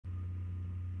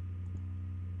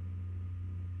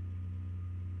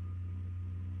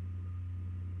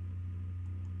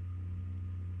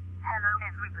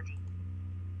everybody.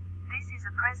 This is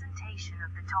a presentation of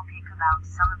the topic about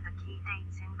some of the key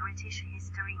dates in British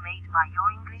history made by your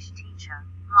English teacher,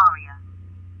 Maria.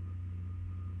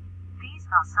 These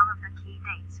are some of the key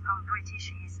dates from British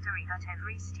history that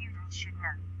every student should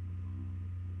know.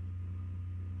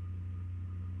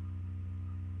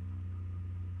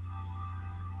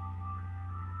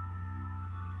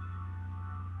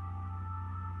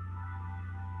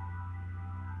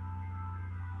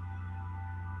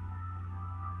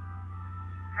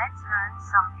 Let's learn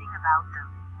something about them.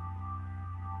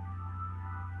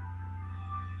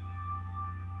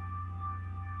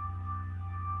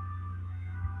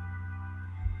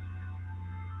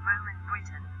 Roman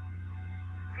Britain.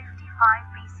 55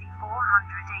 BC 400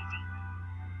 AD.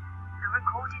 The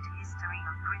recorded history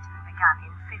of Britain began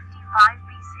in 55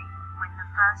 BC, when the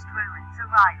first Romans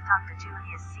arrived under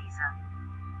Julius Caesar.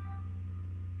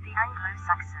 The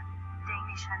Anglo-Saxon,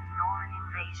 Danish and Norman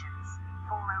invasions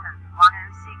followed in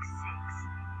 1066.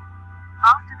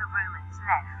 After the Romans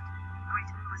left,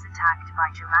 Britain was attacked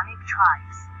by Germanic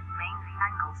tribes, mainly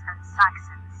Angles and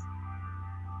Saxons.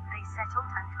 They settled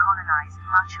and colonized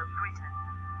much of Britain.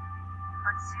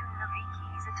 But soon the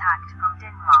Vikings attacked from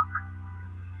Denmark.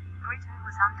 Britain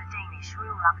was under Danish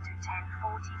rule up to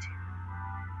 1042.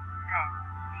 Then,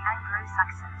 the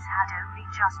Anglo-Saxons had only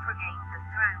just regained the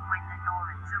throne when the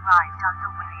Normans arrived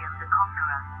under William the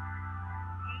Conqueror.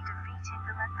 He defeated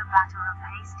them at the Battle of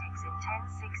Hastings in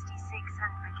 1066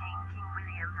 and became King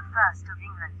William I of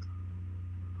England.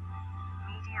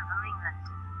 Medieval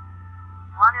England.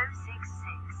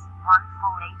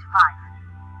 1066-1485.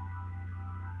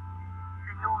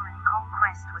 The Norman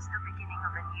conquest was the beginning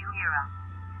of a new era.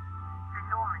 The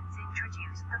Normans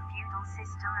introduced the feudal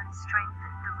system and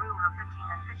strengthened the rule of the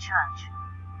king and the church.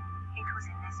 It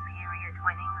was in this period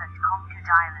when England conquered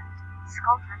Ireland,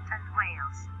 Scotland and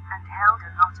Wales, and held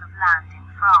a lot of land in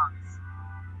France.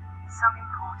 Some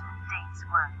important dates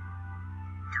were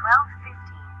 1215,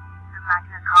 the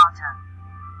Magna Carta.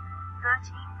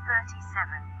 1337,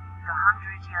 the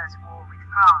 100 Years' War with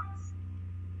France.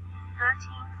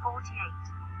 1348,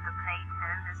 the plague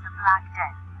known as the Black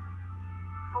Death.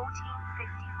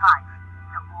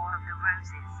 1455, the War of the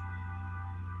Roses.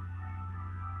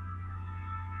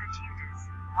 The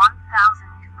Tudors,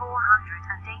 1485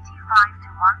 to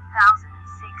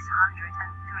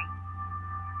 1603.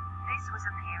 This was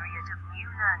a period of new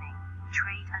learning,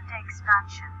 trade and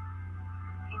expansion.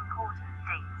 Important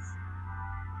dates.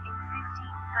 In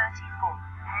 1534,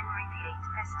 Henry VIII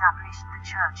established the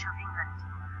Church of England.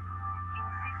 In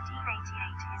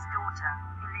 1588 his daughter,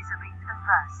 Elizabeth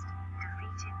I,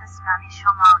 defeated the Spanish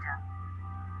Armada.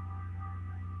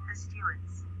 The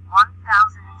Stuarts,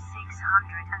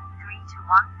 1603 to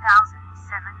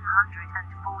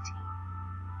 1714.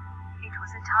 It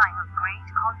was a time of great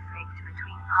conflict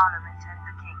between Parliament and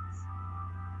the kings.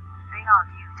 They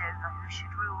argued over who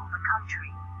should rule the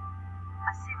country.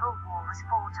 A civil war was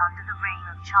fought under the reign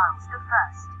of Charles I,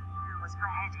 who was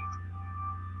beheaded.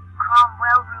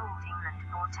 Cromwell ruled England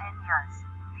for 10 years,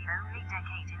 the only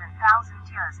decade in 1,000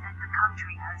 years that the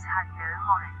country has had no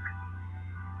monarch.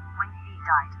 When he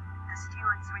died, the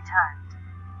Stuarts returned.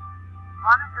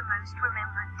 One of the most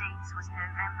remembered dates was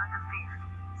November the 5th,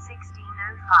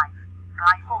 1605.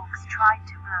 Guy Fawkes tried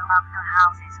to blow up the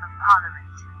Houses of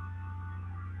Parliament.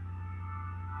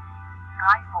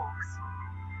 Guy Fawkes.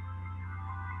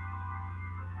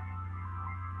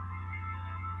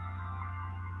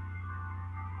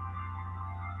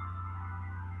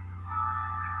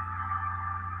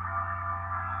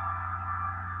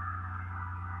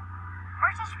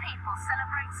 British people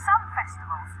celebrate some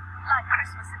festivals, like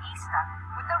Christmas and Easter,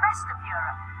 with the rest of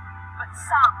Europe, but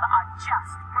some are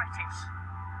just British.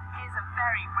 Here's a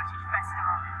very British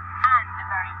festival, and a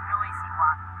very noisy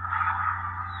one.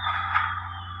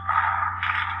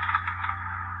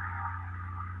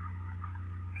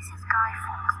 This is Guy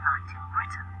Fawkes Night in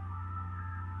Britain.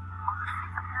 On the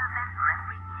 5th of November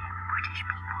every year, British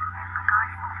people remember Guy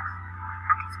Fawkes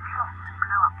and his plot to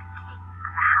blow up the King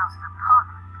and the Houses of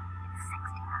Parliament in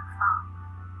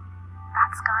 1605.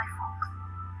 That's Guy Fawkes.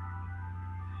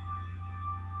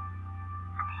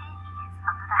 And here he is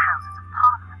under the Houses of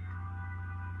Parliament.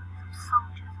 Some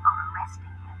soldiers are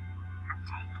arresting him and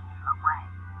taking him away.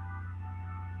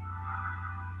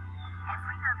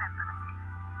 Every November the 5th,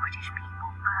 British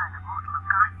people burn a model of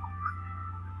Guy Fawkes.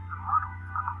 The models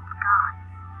are called guys.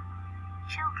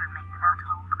 Children make them out of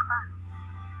old clothes.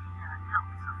 There are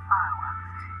lots of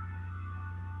fireworks too.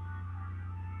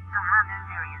 The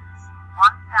Hanoverians,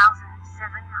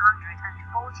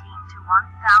 1714 to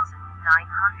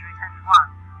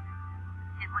 1901.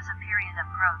 It was a period of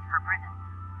growth for Britain.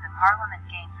 The Parliament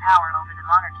gained power over the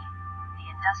monarchy, the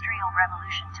Industrial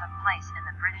Revolution took place and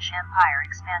the British Empire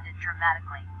expanded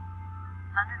dramatically.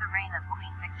 Under the reign of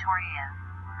Queen Victoria,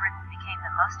 Britain became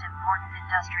the most important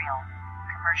industrial,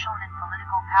 commercial and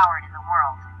political power in the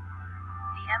world.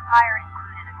 The empire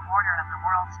included a quarter of the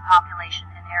world's population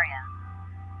and area.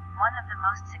 One of the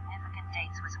most significant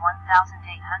dates was 1805,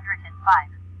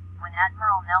 when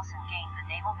Admiral Nelson gained the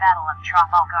naval battle of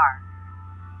Trafalgar.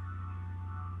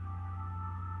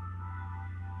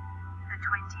 The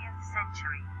 20th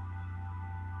century.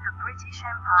 The British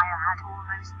Empire had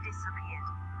almost disappeared,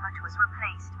 but was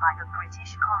replaced by the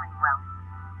British Commonwealth.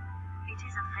 It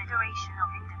is a federation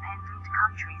of independent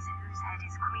countries whose head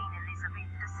is Queen Elizabeth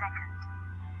II.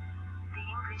 The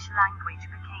English language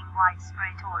became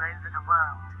widespread all over the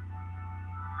world.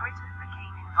 Britain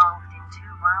became involved in 2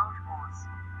 world wars.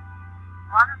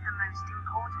 One of the most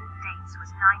important dates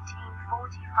was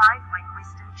 1945 when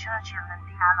Winston Churchill and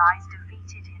the Allies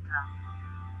defeated Hitler.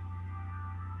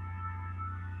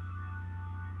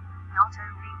 Not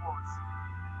only wars.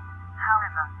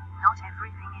 However, not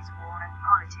everything is war and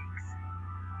politics.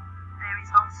 There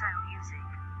is also music,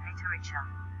 literature.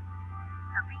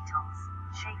 The Beatles,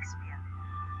 Shakespeare.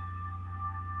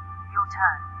 Your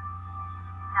turn.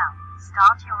 Now,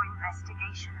 start your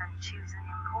investigation and choose an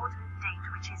important date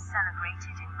which is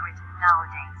celebrated in Britain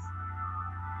nowadays.